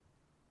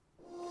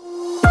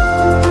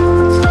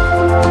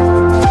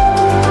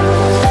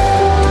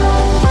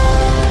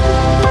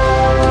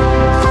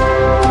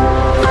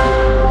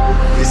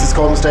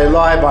Day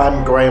Live,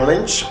 I'm Graham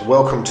Lynch.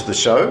 Welcome to the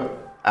show,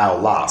 our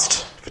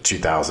last for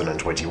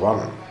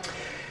 2021.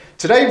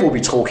 Today we'll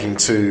be talking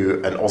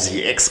to an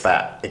Aussie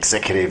expat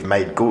executive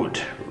made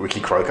good, Ricky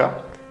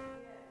Croker,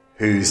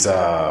 who's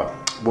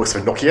works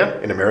for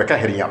Nokia in America,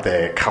 heading up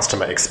their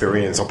customer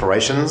experience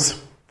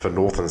operations for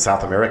North and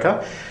South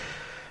America.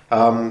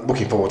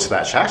 Looking forward to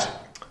that chat.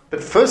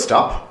 But first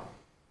up,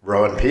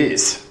 Rowan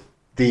Pearce,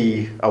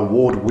 the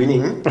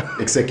award-winning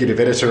executive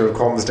editor of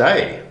Comms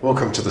Day.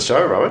 Welcome to the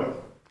show, Rowan.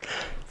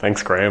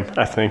 Thanks, Graham,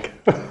 I think.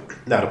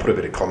 Now, to put a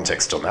bit of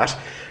context on that,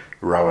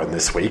 Rowan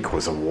this week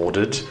was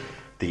awarded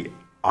the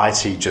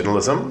IT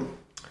Journalism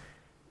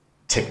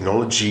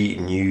Technology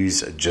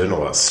News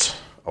Journalist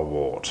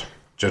Award,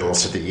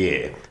 Journalist of the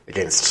Year,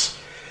 against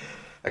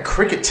a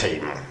cricket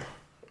team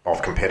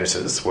of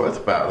competitors worth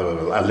about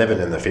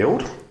 11 in the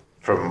field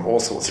from all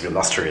sorts of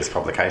illustrious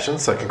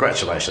publications. So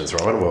congratulations,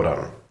 Rowan. Well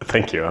done.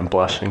 Thank you. I'm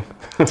blushing.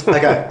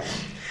 Okay.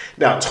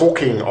 Now,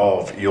 talking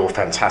of your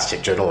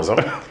fantastic journalism,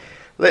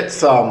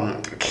 let's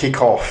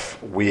kick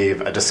off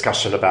with a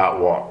discussion about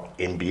what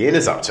NBN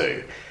is up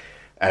to,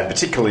 and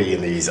particularly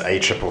in these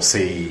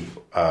ACCC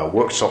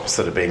workshops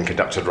that are being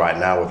conducted right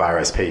now with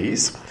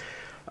RSPs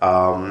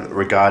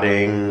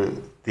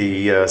regarding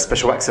the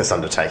special access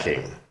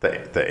undertaking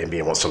that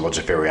NBN wants to lodge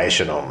a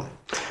variation on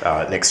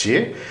next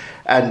year.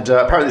 And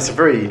apparently there's some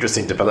very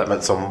interesting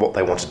developments on what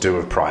they want to do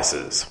with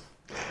prices.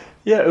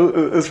 Yeah,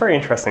 it was very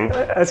interesting.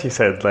 As you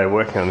said, they're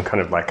working on kind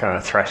of like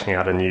thrashing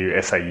out a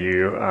new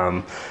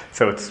SAU.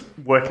 So it's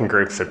working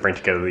groups that bring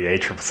together the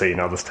ACCC and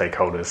other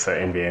stakeholders, so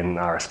NBN,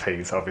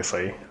 RSPs,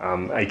 obviously,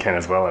 ACAN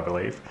as well, I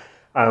believe.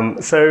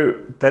 So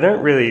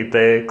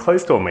they're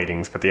closed-door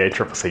meetings, but the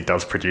ACCC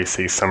does produce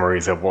these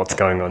summaries of what's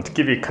going on to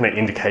give you kind of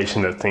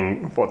indication that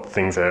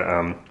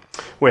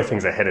where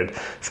things are headed.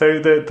 So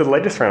the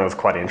latest round was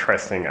quite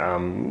interesting.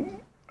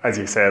 As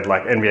you said,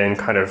 like NBN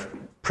kind of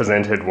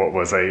presented what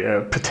was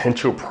a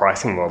potential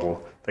pricing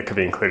model that could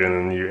be included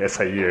in the new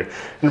SAU. And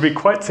it'd be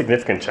quite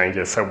significant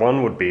changes. So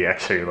one would be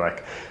actually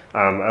like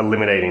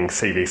eliminating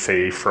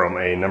CVC from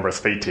a number of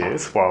speed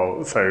tiers,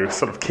 so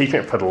sort of keeping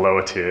it for the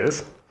lower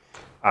tiers,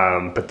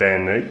 but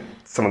then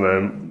some of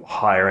the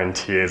higher end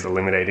tiers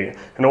eliminating it,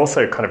 and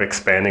also kind of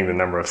expanding the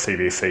number of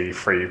CVC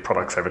free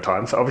products over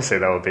time. So obviously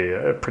that would be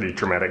a pretty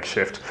dramatic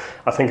shift.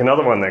 I think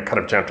another one that kind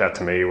of jumped out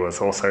to me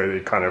was also the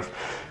kind of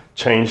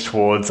change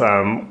towards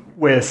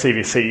where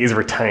CVC is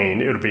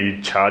retained, it would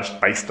be charged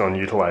based on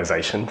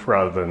utilization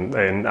rather than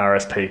an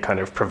RSP kind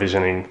of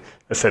provisioning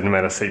a certain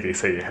amount of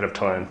CVC ahead of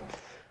time.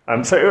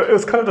 So it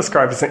was kind of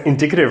described as an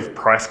indicative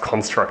price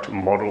construct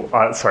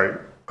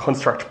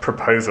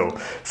proposal.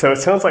 So it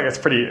sounds like it's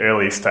pretty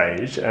early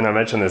stage, and I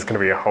imagine there's going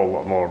to be a whole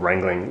lot more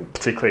wrangling,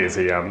 particularly as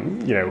the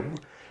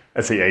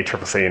as the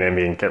ACCC and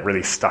NBN get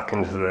really stuck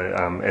into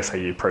the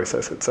SAU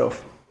process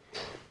itself.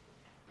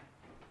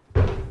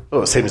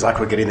 Well, it seems like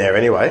we're getting there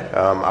anyway,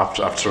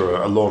 after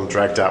a long,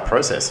 dragged-out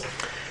process.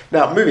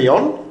 Now, moving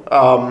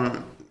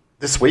on,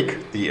 this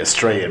week, the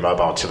Australian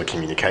Mobile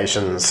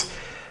Telecommunications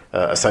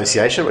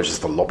Association, which is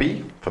the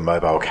lobby for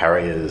mobile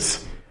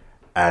carriers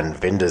and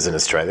vendors in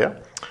Australia,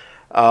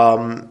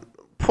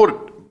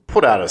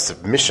 put out a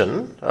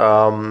submission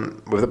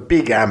with a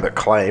big ambit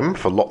claim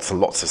for lots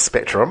and lots of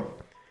spectrum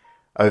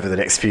over the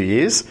next few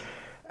years.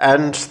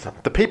 And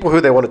the people who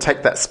they want to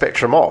take that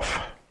spectrum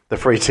off, the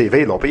free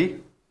TV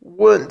lobby,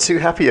 weren't too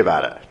happy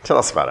about it. Tell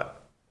us about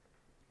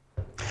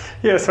it.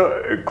 Yeah,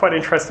 so quite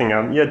interesting.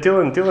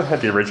 Dylan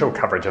had the original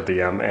coverage of the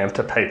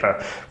AMTA paper,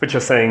 which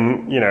is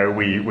saying,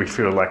 we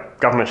feel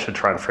like government should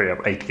try and free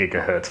up 8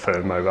 gigahertz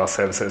for mobile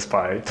services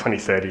by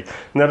 2030. And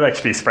that would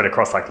actually be spread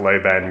across like low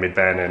band, mid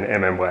band, and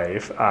MM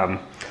wave. And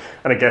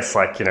I guess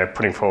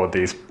putting forward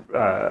these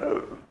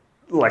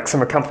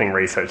some accompanying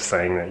research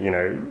saying that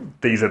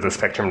these are the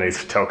spectrum needs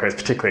for telcos,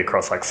 particularly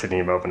across like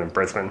Sydney, Melbourne, and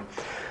Brisbane.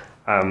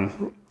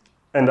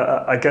 And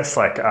I guess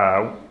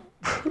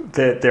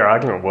their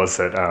argument was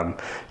that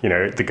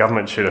the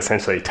government should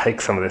essentially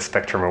take some of this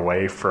spectrum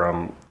away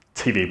from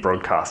TV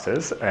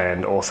broadcasters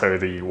and also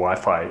the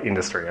Wi-Fi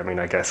industry. I mean,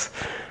 I guess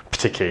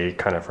particularly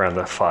kind of around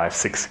the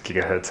 5-6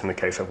 gigahertz in the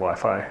case of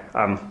Wi-Fi.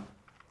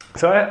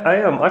 So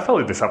I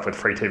followed this up with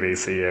Free TV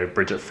CEO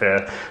Bridget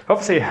Fair.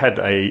 Obviously had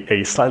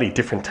a slightly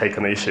different take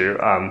on the issue,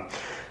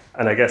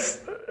 and I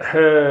guess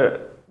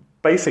her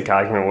basic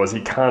argument was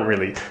you can't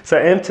really. So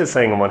AMTA's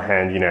saying on one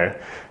hand,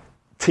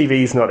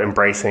 TV's not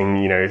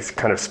embracing,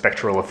 kind of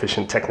spectral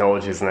efficient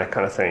technologies and that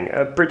kind of thing.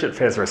 Bridget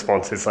Fair's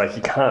response is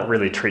you can't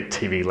really treat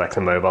TV like the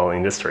mobile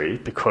industry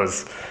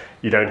because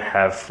you don't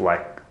have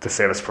the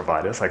service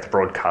providers, like the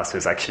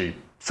broadcasters actually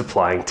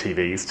supplying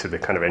TVs to the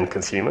kind of end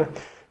consumer.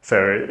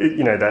 So,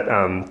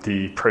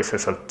 the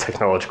process of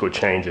technological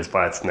change is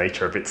by its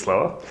nature a bit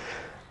slower.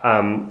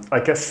 I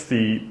guess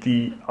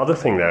the other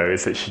thing though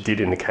is that she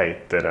did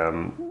indicate that,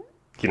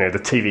 the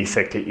TV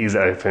sector is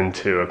open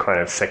to a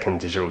kind of second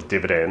digital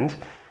dividend.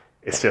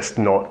 It's just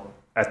not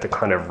at the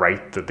kind of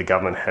rate that the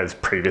government has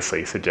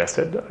previously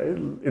suggested.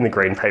 In the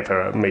Green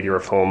Paper, Media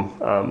Reform,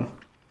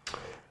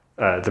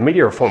 the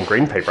Media Reform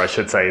Green Paper, I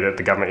should say, that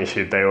the government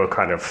issued, they were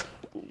kind of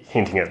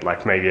hinting at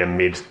like maybe a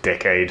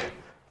mid-decade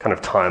kind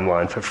of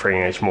timeline for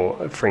freeing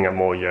up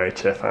more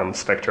UHF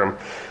spectrum.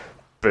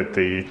 But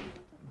the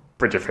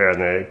Bridget Fair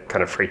and the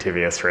kind of Free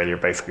TV Australia are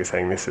basically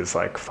saying this is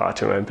like far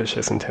too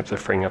ambitious in terms of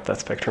freeing up that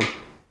spectrum.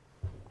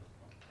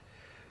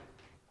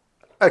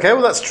 Okay,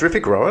 well, that's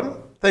terrific, Rowan.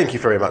 Thank you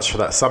very much for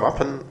that sum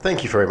up, and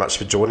thank you very much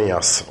for joining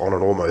us on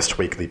an almost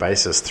weekly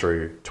basis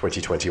through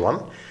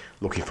 2021.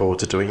 Looking forward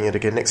to doing it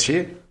again next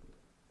year.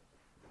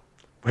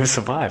 We've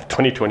survived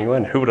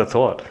 2021. Who would have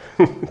thought?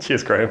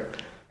 Cheers, Graham.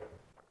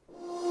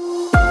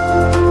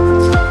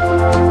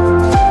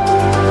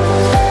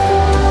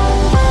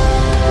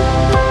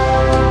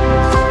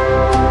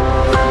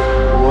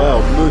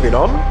 Moving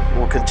on,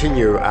 we'll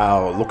continue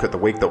our look at the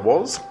week that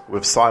was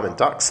with Simon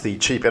Dux, the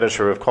Chief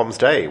Editor of Comms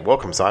Day.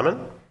 Welcome,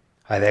 Simon.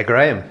 Hi there,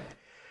 Graham.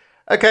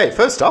 Okay,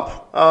 first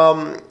up,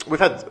 we've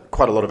had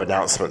quite a lot of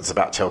announcements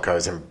about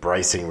telcos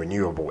embracing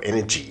renewable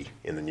energy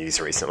in the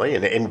news recently,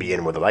 and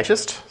NBN were the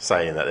latest,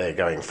 saying that they're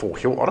going full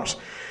hilt on it.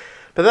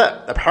 But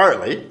that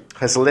apparently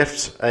has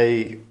left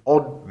a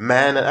odd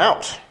man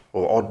out,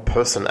 or odd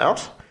person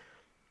out.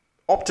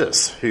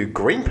 Optus, who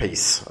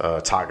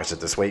Greenpeace targeted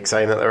this week,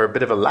 saying that they're a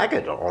bit of a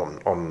laggard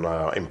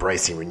on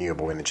embracing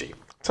renewable energy.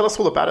 Tell us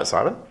all about it,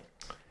 Simon.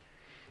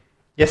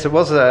 Yes, it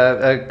was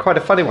quite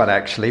a funny one,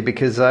 actually,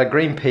 because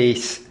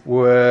Greenpeace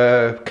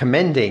were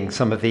commending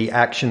some of the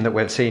action that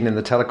we've seen in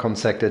the telecom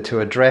sector to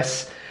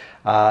address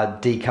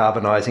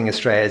decarbonising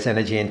Australia's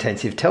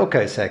energy-intensive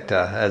telco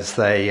sector, as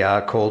they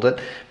called it.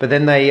 But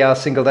then they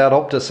singled out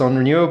Optus on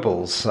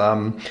renewables.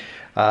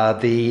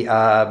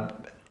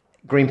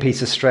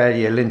 Greenpeace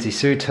Australia, Lindsay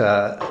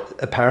Suter,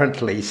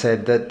 apparently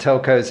said that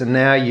telcos are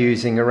now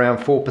using around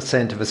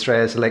 4% of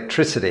Australia's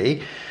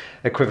electricity,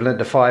 equivalent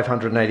to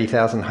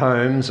 580,000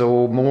 homes,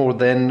 or more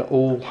than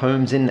all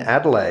homes in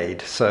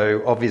Adelaide.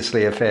 So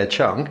obviously a fair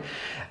chunk.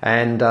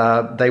 And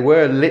they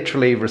were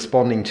literally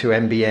responding to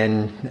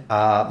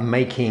NBN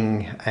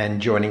making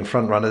and joining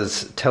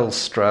frontrunners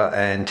Telstra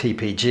and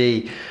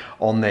TPG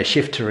on their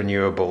shift to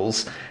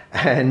renewables.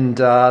 And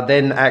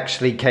then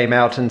actually came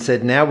out and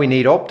said, now we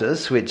need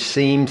Optus, which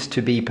seems to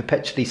be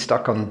perpetually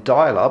stuck on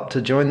dial-up,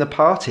 to join the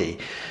party.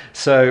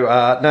 So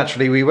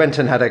naturally, we went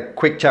and had a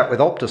quick chat with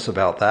Optus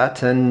about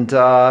that. And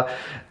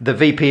the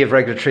VP of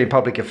Regulatory and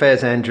Public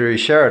Affairs, Andrew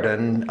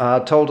Sheridan,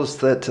 told us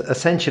that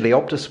essentially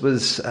Optus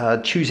was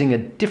choosing a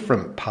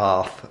different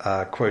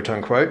path, quote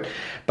unquote.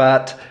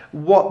 But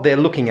what they're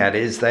looking at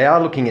is they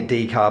are looking at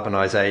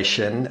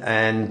decarbonisation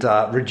and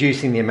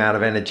reducing the amount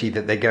of energy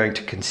that they're going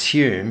to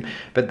consume,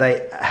 but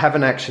they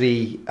haven't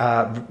actually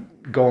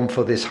gone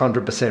for this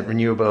 100%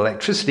 renewable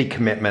electricity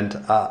commitment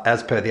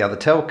as per the other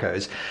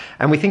telcos.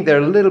 And we think they're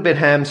a little bit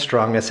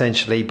hamstrung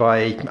essentially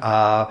by,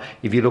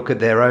 if you look at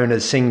their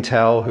owners,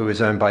 Singtel, who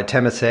is owned by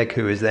Temasek,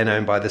 who is then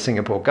owned by the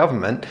Singapore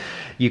government,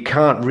 you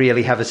can't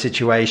really have a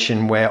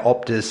situation where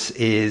Optus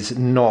is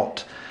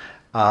not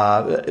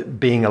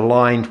being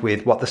aligned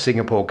with what the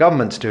Singapore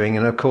government's doing.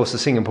 And of course, the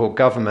Singapore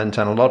government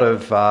and a lot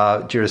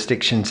of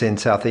jurisdictions in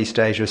Southeast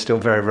Asia are still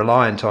very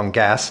reliant on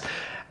gas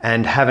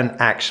and haven't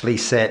actually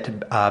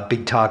set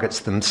big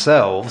targets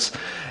themselves.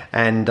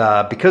 And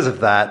because of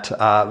that,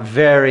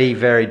 very,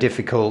 very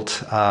difficult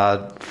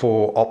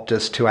for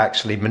Optus to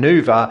actually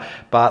manoeuvre.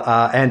 But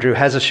Andrew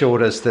has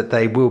assured us that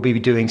they will be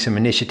doing some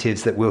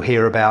initiatives that we'll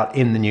hear about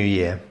in the new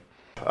year.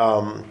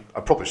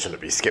 I probably shouldn't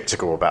be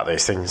sceptical about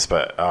these things,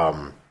 but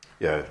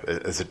yeah,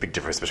 there's a big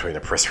difference between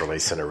a press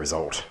release and a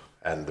result,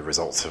 and the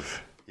results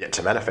have yet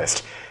to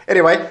manifest.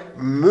 Anyway,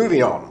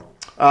 moving on.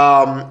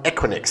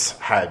 Equinix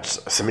had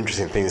some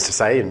interesting things to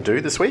say and do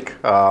this week.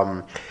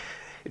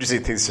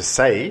 Interesting things to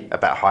say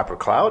about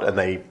HyperCloud, and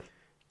they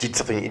did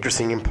something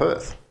interesting in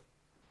Perth.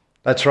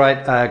 That's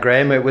right,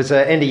 Graham. It was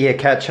an end-of-year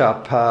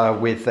catch-up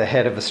with the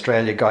head of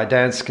Australia, Guy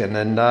Danskin,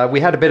 and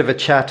we had a bit of a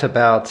chat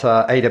about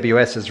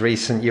AWS's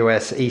recent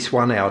US East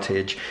 1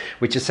 outage,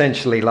 which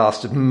essentially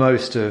lasted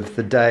most of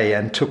the day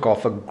and took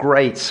off a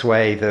great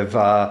swathe of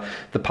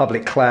the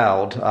public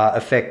cloud,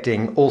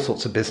 affecting all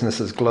sorts of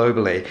businesses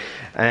globally.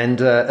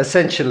 And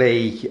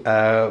essentially,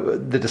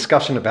 the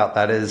discussion about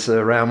that is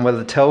around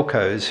whether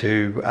telcos,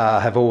 who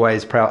have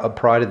always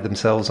prided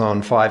themselves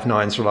on 5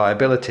 nines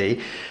reliability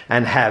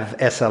and have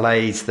SLAs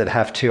that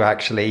have to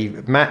actually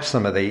match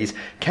some of these,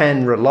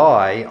 can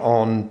rely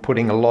on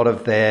putting a lot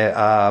of their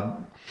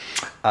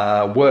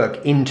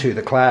work into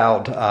the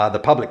cloud, the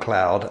public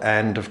cloud.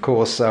 And of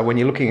course, when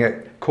you're looking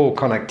at core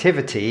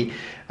connectivity,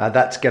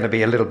 that's going to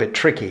be a little bit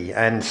tricky.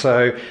 And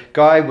so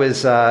Guy was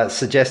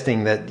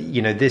suggesting that,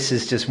 this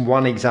is just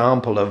one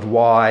example of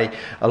why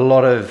a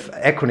lot of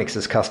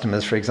Equinix's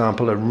customers, for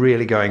example, are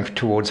really going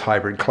towards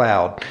hybrid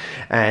cloud.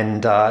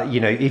 And,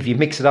 if you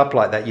mix it up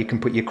like that, you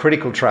can put your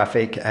critical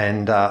traffic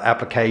and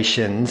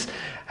applications,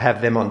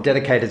 have them on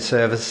dedicated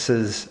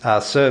servers,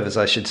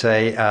 I should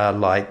say,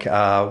 like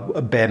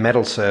bare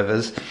metal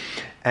servers.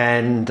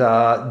 And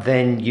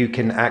then you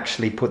can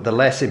actually put the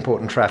less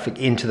important traffic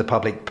into the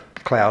public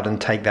cloud and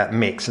take that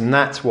mix. And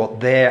that's what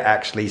they're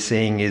actually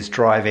seeing is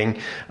driving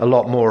a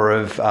lot more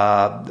of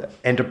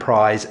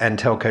enterprise and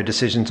telco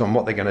decisions on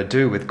what they're going to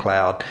do with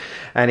cloud.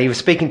 And he was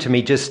speaking to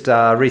me just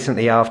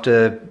recently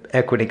after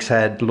Equinix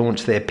had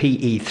launched their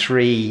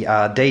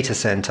PE3 data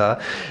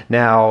center.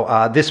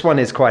 Now, this one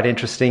is quite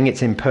interesting.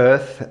 It's in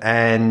Perth,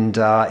 and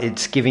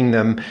it's giving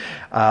them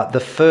the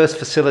first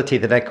facility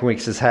that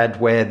Equinix has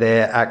had where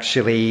they're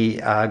actually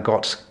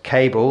got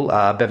cable,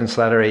 Bevan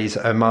Slattery's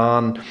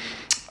Oman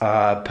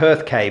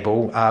Perth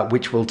cable,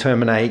 which will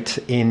terminate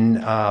in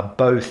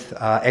both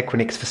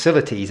Equinix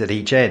facilities at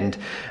each end,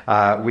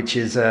 which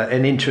is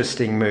an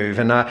interesting move.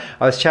 And I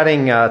was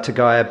chatting to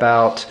Guy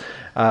about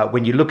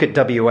when you look at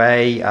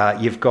WA,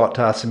 you've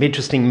got some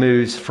interesting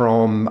moves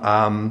from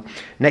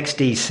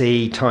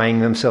NextDC tying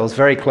themselves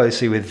very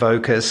closely with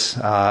Vocus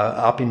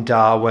up in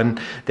Darwin.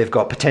 They've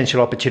got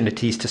potential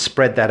opportunities to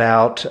spread that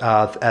out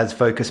as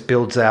Vocus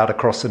builds out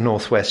across the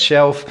Northwest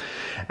Shelf.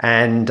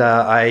 And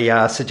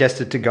I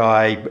suggested to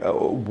Guy,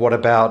 what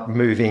about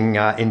moving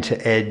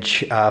into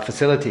edge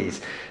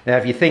facilities? Now,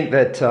 if you think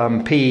that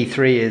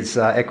PE3 is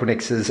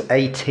Equinix's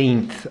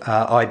 18th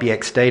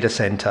IBX data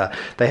center,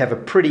 they have a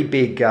pretty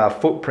big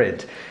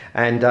footprint.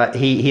 And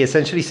he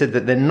essentially said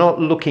that they're not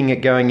looking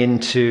at going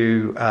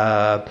into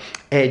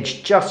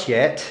edge just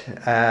yet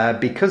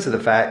because of the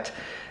fact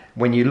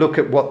when you look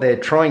at what they're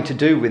trying to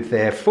do with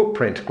their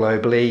footprint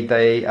globally,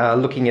 they are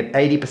looking at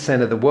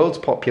 80% of the world's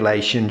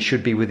population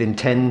should be within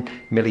 10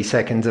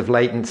 milliseconds of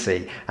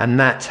latency. And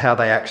that's how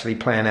they actually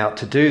plan out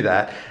to do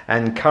that.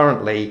 And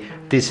currently,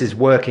 this is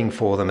working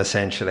for them,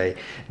 essentially.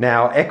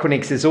 Now,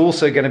 Equinix is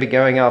also going to be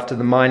going after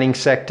the mining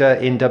sector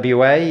in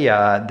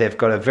WA. They've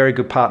got a very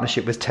good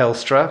partnership with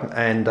Telstra,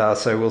 and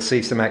so we'll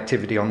see some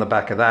activity on the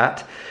back of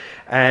that.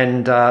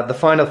 And the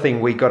final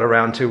thing we got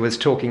around to was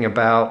talking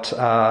about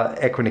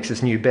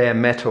Equinix's new bare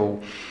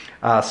metal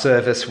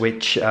service,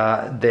 which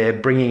they're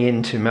bringing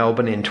into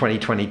Melbourne in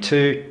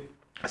 2022.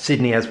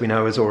 Sydney, as we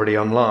know, is already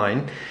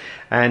online.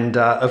 And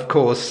of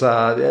course,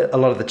 a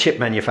lot of the chip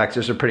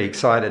manufacturers are pretty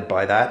excited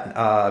by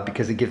that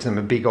because it gives them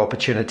a big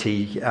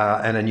opportunity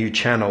and a new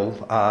channel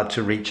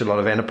to reach a lot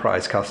of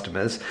enterprise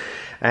customers.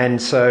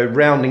 And so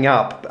rounding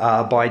up,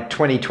 by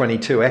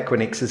 2022,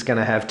 Equinix is going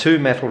to have 2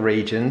 metal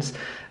regions,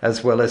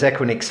 as well as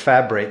Equinix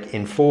Fabric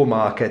in 4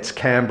 markets,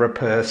 Canberra,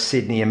 Perth,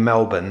 Sydney and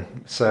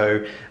Melbourne.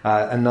 So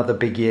another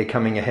big year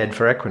coming ahead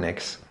for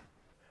Equinix.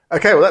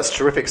 Okay, well, that's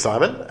terrific,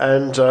 Simon.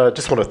 And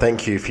just want to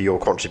thank you for your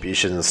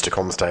contributions to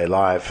CommsDay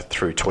Live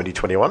through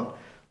 2021.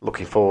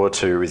 Looking forward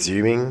to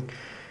resuming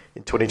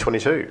in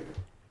 2022.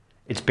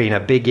 It's been a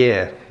big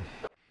year.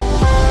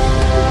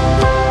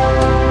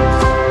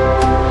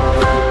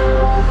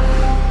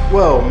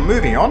 Well,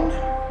 moving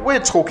on, we're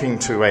talking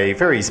to a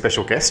very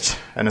special guest,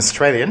 an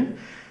Australian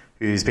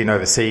who's been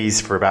overseas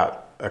for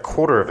about a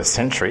quarter of a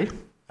century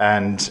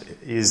and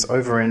is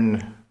over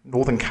in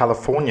Northern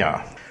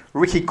California.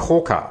 Ricky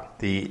Corker,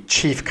 the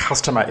Chief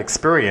Customer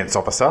Experience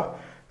Officer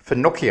for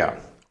Nokia.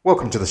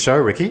 Welcome to the show,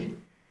 Ricky.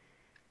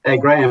 Hey,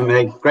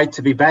 Graham. Great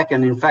to be back.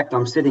 And in fact,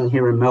 I'm sitting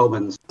here in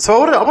Melbourne.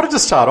 So I wanted to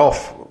start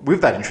off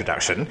with that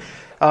introduction.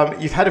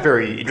 You've had a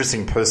very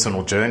interesting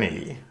personal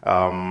journey,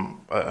 an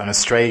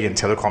Australian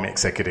telecom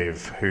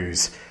executive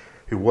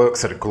who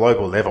works at a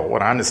global level.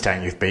 And I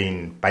understand you've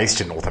been based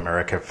in North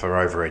America for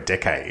over a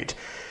decade.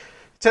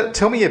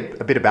 Tell me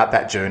a bit about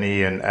that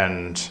journey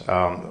and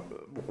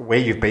where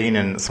you've been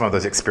and some of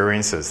those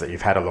experiences that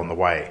you've had along the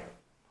way.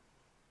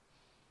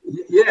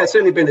 Yeah, it's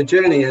certainly been a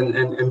journey,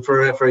 and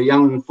for a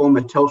young former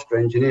Telstra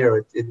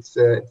engineer, it's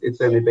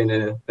certainly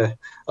been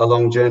a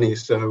long journey.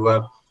 So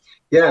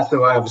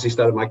I obviously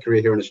started my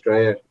career here in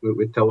Australia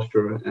with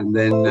Telstra, and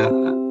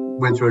then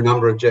went through a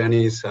number of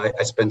journeys.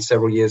 I spent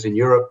several years in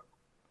Europe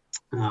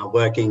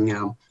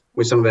working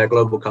with some of our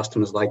global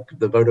customers like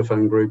the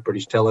Vodafone Group,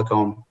 British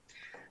Telecom,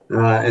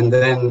 and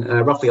then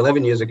roughly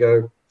 11 years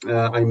ago,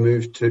 I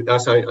moved to. I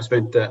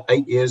spent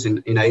 8 years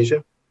in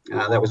Asia.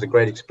 That was a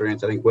great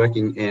experience, I think,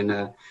 working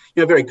in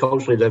very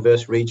culturally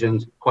diverse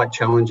regions, quite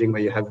challenging,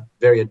 where you have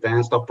very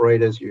advanced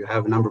operators. You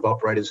have a number of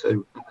operators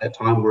who at that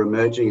time were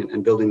emerging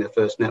and building their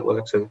first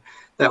network. So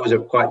that was a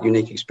quite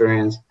unique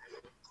experience.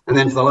 And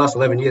then for the last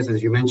 11 years,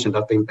 as you mentioned,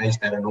 I've been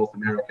based out of North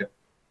America.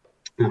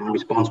 I'm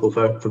responsible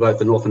for both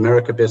the North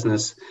America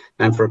business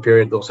and for a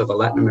period also the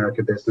Latin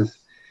America business.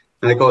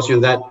 And of course,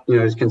 that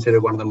is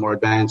considered one of the more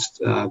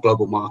advanced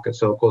global markets.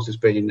 So of course, it's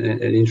been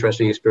an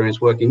interesting experience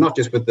working not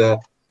just with the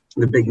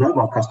big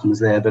mobile customers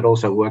there, but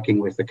also working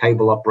with the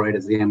cable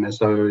operators, the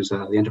MSOs,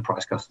 the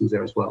enterprise customers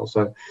there as well.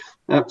 So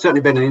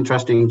certainly been an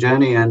interesting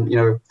journey, and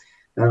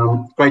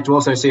great to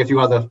also see a few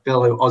other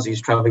fellow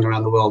Aussies traveling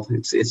around the world.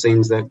 It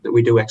seems that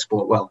we do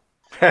export well.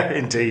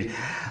 Indeed.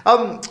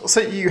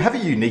 So you have a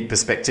unique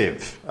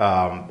perspective,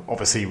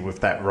 obviously, with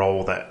that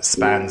role that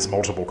spans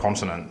multiple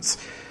continents.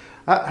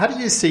 How do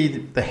you see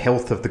the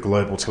health of the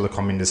global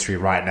telecom industry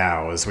right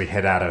now as we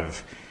head out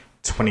of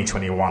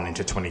 2021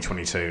 into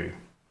 2022?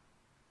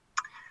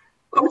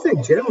 I would say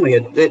generally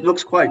it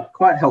looks quite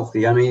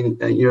healthy. I mean,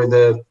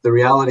 the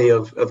reality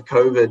of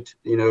COVID,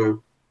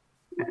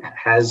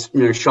 has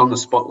shone the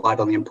spotlight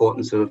on the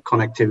importance of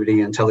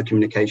connectivity and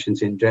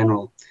telecommunications in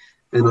general.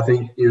 And I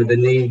think the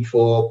need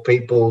for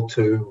people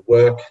to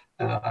work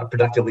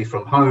productively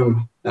from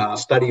home,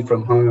 study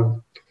from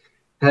home,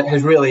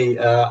 has really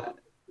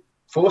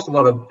forced a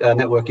lot of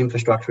network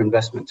infrastructure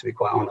investment, to be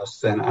quite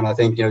honest. And I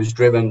think it's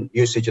driven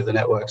usage of the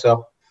networks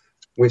up.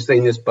 We've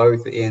seen this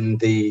both in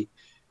the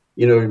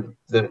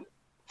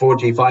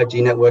 4G,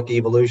 5G network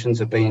evolutions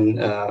have been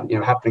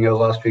happening over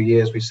the last few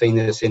years. We've seen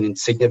this in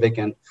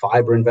significant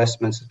fiber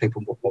investments as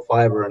people put more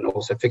fiber, and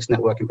also fixed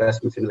network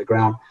investments into the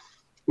ground.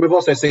 We've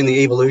also seen the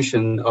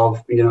evolution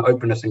of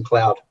openness and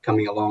cloud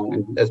coming along,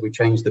 and as we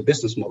change the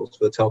business models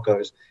for the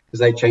telcos, as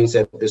they change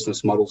their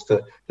business models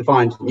to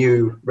find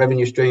new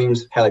revenue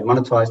streams, how they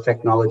monetize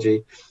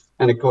technology,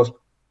 and of course,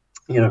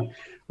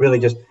 really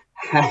just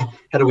how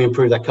do we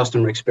improve that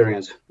customer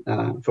experience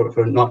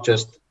for not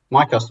just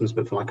my customers,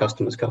 but for my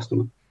customer's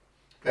customer.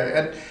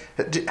 And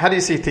how do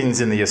you see things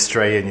in the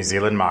Australia-New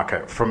Zealand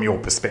market from your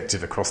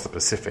perspective across the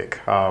Pacific?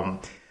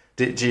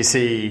 Do you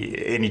see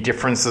any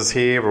differences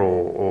here,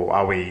 or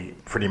are we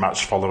pretty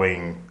much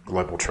following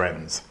global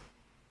trends?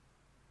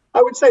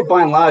 I would say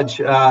by and large,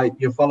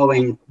 you're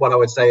following what I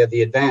would say are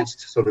the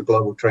advanced sort of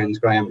global trends,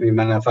 Graham. I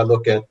mean, if I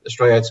look at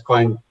Australia, it's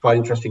quite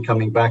interesting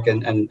coming back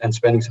and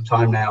spending some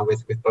time now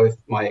with both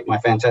my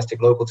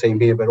fantastic local team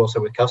here, but also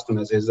with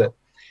customers, is that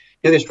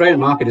the Australian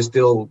market is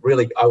still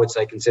really, I would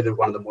say, considered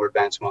one of the more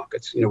advanced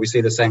markets. We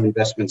see the same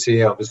investments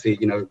here, obviously,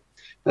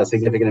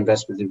 significant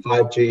investments in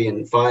 5G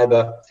and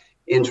fiber,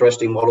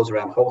 interesting models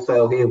around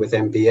wholesale here with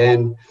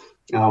NBN.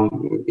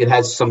 It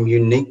has some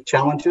unique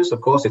challenges. Of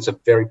course, it's a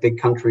very big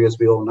country, as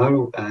we all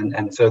know,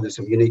 and so there's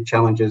some unique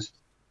challenges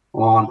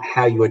on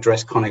how you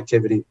address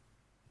connectivity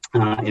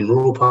in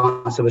rural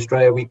parts of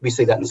Australia. We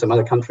see that in some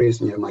other countries.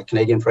 My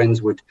Canadian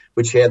friends would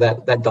share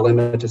that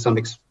dilemma to some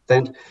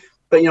extent.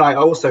 But, I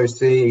also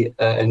see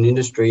an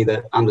industry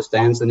that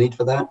understands the need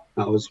for that.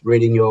 I was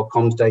reading your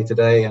comms day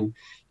today, and,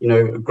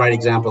 a great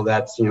example of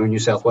that's, in New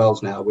South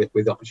Wales now with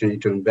the opportunity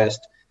to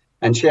invest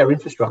and share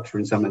infrastructure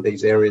in some of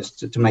these areas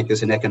to make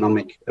this an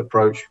economic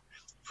approach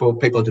for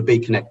people to be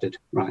connected,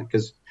 right?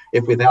 Because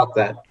if without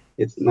that,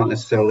 it's not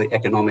necessarily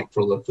economic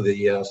for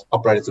the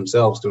operators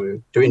themselves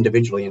to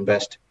individually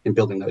invest in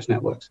building those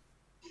networks.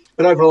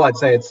 But overall, I'd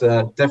say it's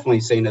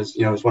definitely seen as,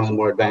 as one of the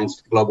more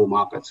advanced global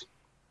markets.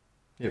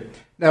 Yeah.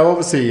 Now,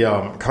 obviously,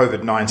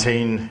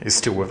 COVID-19 is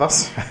still with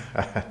us.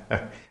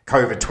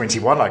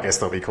 COVID-21, I guess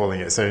they'll be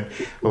calling it soon.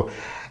 Or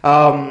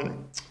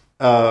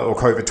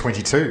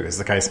COVID-22, as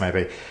the case may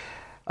be.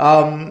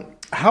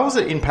 How has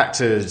it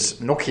impacted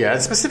Nokia,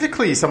 and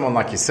specifically someone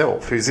like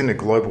yourself, who's in a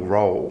global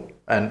role,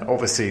 and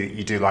obviously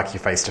you do like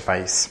your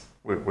face-to-face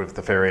with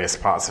the various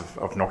parts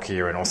of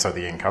Nokia and also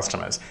the end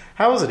customers.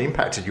 How has it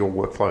impacted your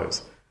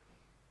workflows?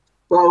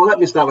 Well, let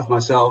me start with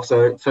myself.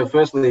 So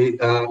firstly,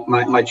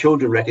 my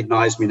children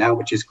recognize me now,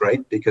 which is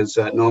great, because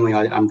normally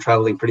I'm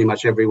traveling pretty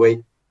much every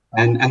week,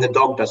 and the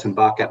dog doesn't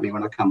bark at me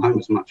when I come home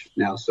as much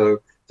now.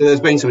 So there's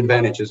been some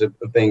advantages of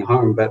being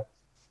home. But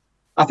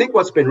I think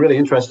what's been really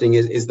interesting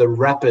is the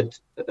rapid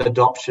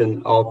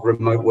adoption of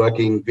remote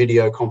working,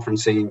 video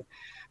conferencing,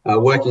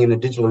 working in a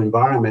digital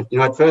environment.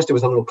 At first it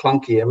was a little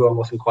clunky. Everyone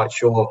wasn't quite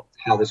sure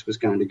how this was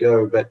going to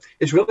go, but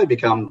it's really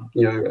become,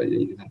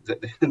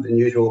 the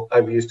usual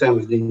overused term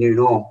of the new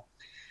norm.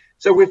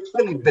 So we've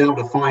really been able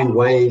to find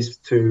ways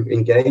to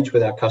engage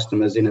with our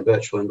customers in a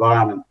virtual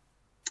environment.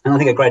 And I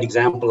think a great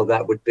example of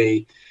that would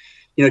be,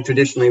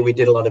 traditionally we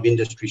did a lot of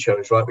industry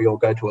shows, right? We all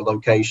go to a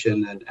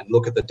location and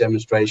look at the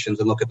demonstrations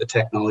and look at the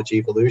technology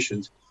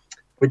evolutions.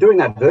 We're doing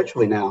that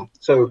virtually now.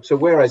 So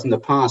whereas in the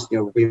past,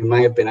 we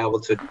may have been able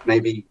to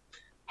maybe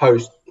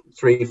host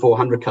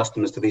 300-400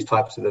 customers to these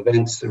types of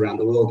events around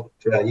the world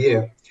throughout a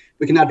year,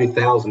 we can now do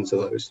thousands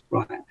of those,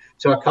 right?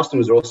 So our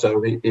customers are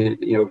also,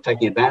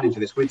 taking advantage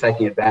of this. We're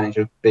taking advantage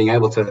of being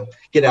able to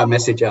get our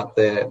message out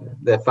there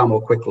far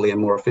more quickly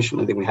and more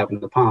efficiently than we have in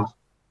the past.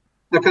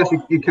 Now, of course,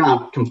 you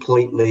can't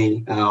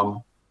completely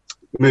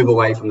move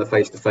away from the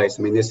face-to-face.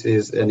 I mean, this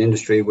is an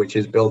industry which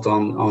is built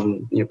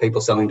on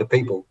people selling to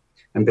people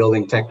and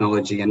building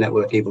technology and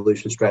network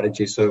evolution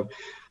strategies. So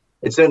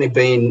it's certainly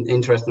been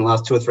interesting the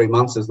last 2 or 3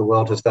 months as the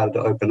world has started to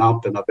open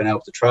up and I've been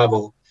able to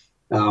travel.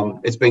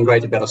 It's been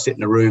great to be able to sit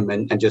in a room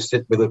and just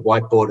sit with a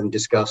whiteboard and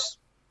discuss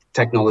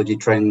technology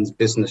trends,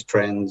 business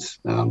trends.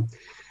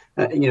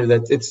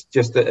 That it's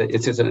just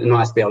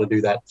nice to be able to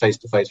do that face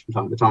to face from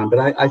time to time.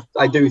 But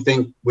I do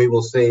think we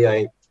will see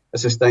a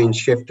sustained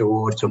shift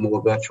towards a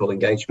more virtual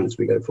engagement as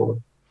we go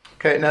forward.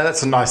 Okay, now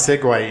that's a nice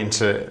segue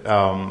into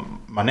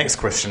my next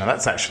question, and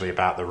that's actually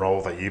about the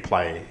role that you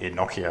play in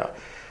Nokia.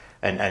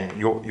 And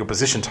your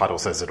position title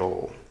says it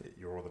all.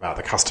 You're all about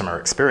the customer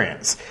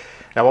experience.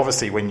 Now,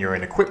 obviously, when you're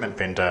an equipment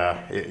vendor,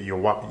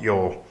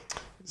 you're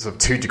sort of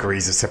 2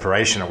 degrees of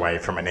separation away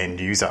from an end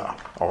user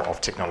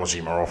of technology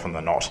more often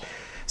than not.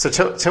 So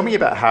tell me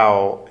about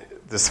how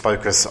this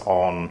focus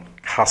on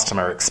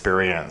customer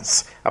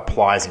experience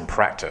applies in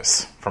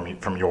practice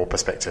from your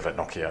perspective at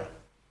Nokia.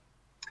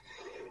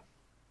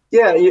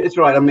 Yeah, it's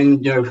right. I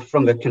mean,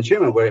 from the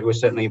consumer, where it was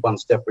certainly one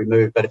step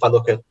removed. But if I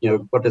look at,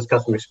 what does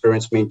customer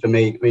experience mean for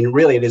me? I mean,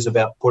 really, it is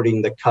about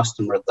putting the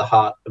customer at the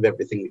heart of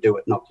everything we do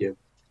at Nokia.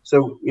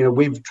 So,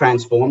 we've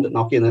transformed at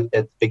Nokia at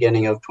the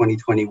beginning of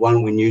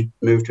 2021. We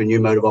moved to a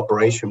new mode of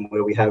operation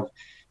where we have,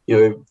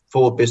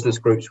 4 business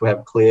groups who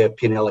have clear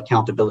P&L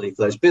accountability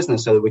for those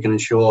businesses, so that we can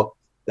ensure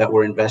that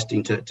we're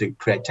investing to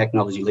create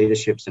technology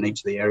leaderships in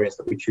each of the areas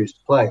that we choose to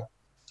play.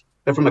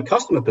 But from a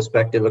customer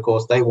perspective, of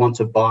course, they want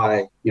to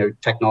buy,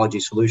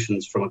 technology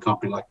solutions from a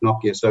company like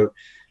Nokia. So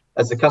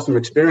as the customer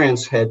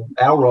experience head,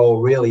 our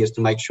role really is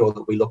to make sure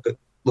that we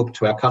look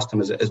to our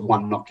customers as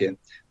one Nokia.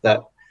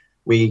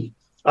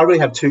 I really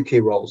have 2 key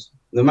roles.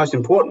 The most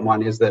important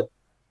one is that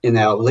in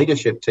our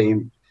leadership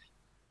team,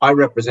 I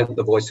represent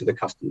the voice of the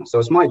customer. So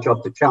it's my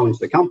job to challenge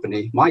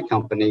my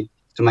company,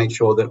 to make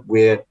sure that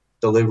we're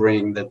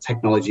delivering the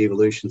technology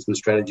evolutions and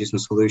strategies and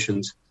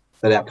solutions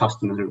that our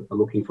customers are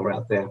looking for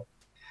out there.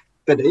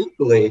 But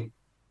equally,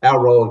 our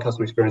role in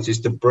customer experience is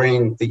to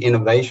bring the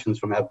innovations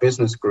from our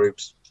business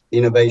groups, the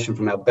innovation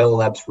from our Bell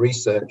Labs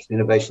research, the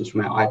innovations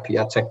from our IP,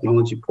 our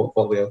technology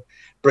portfolio,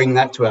 bring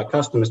that to our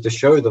customers to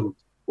show them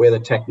where the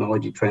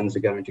technology trends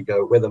are going to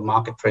go, where the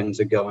market trends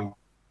are going.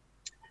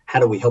 How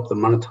do we help them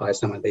monetize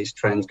some of these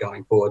trends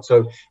going forward?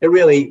 So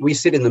we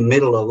sit in the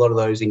middle of a lot of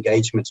those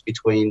engagements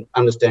between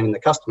understanding the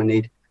customer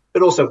need,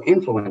 but also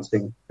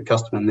influencing the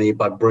customer need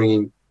by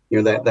bringing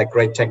that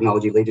great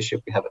technology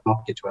leadership we have at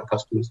Nokia to our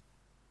customers.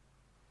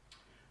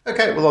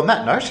 Okay, well, on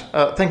that note,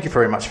 thank you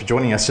very much for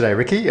joining us today,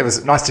 Ricky. It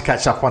was nice to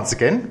catch up once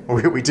again.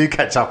 We do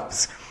catch up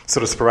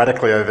sort of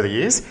sporadically over the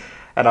years,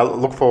 and I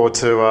look forward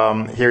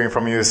to hearing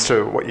from you as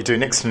to what you do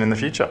next and in the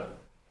future.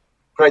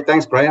 Great,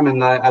 thanks, Graham,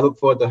 and I look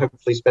forward to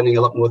hopefully spending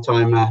a lot more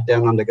time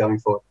down under going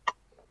forward.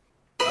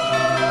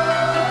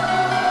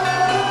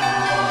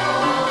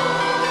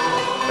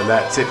 And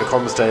that's it for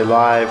Comms Day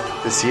Live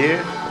this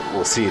year.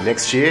 We'll see you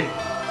next year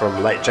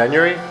from late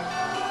January.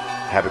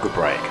 Have a good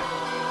break.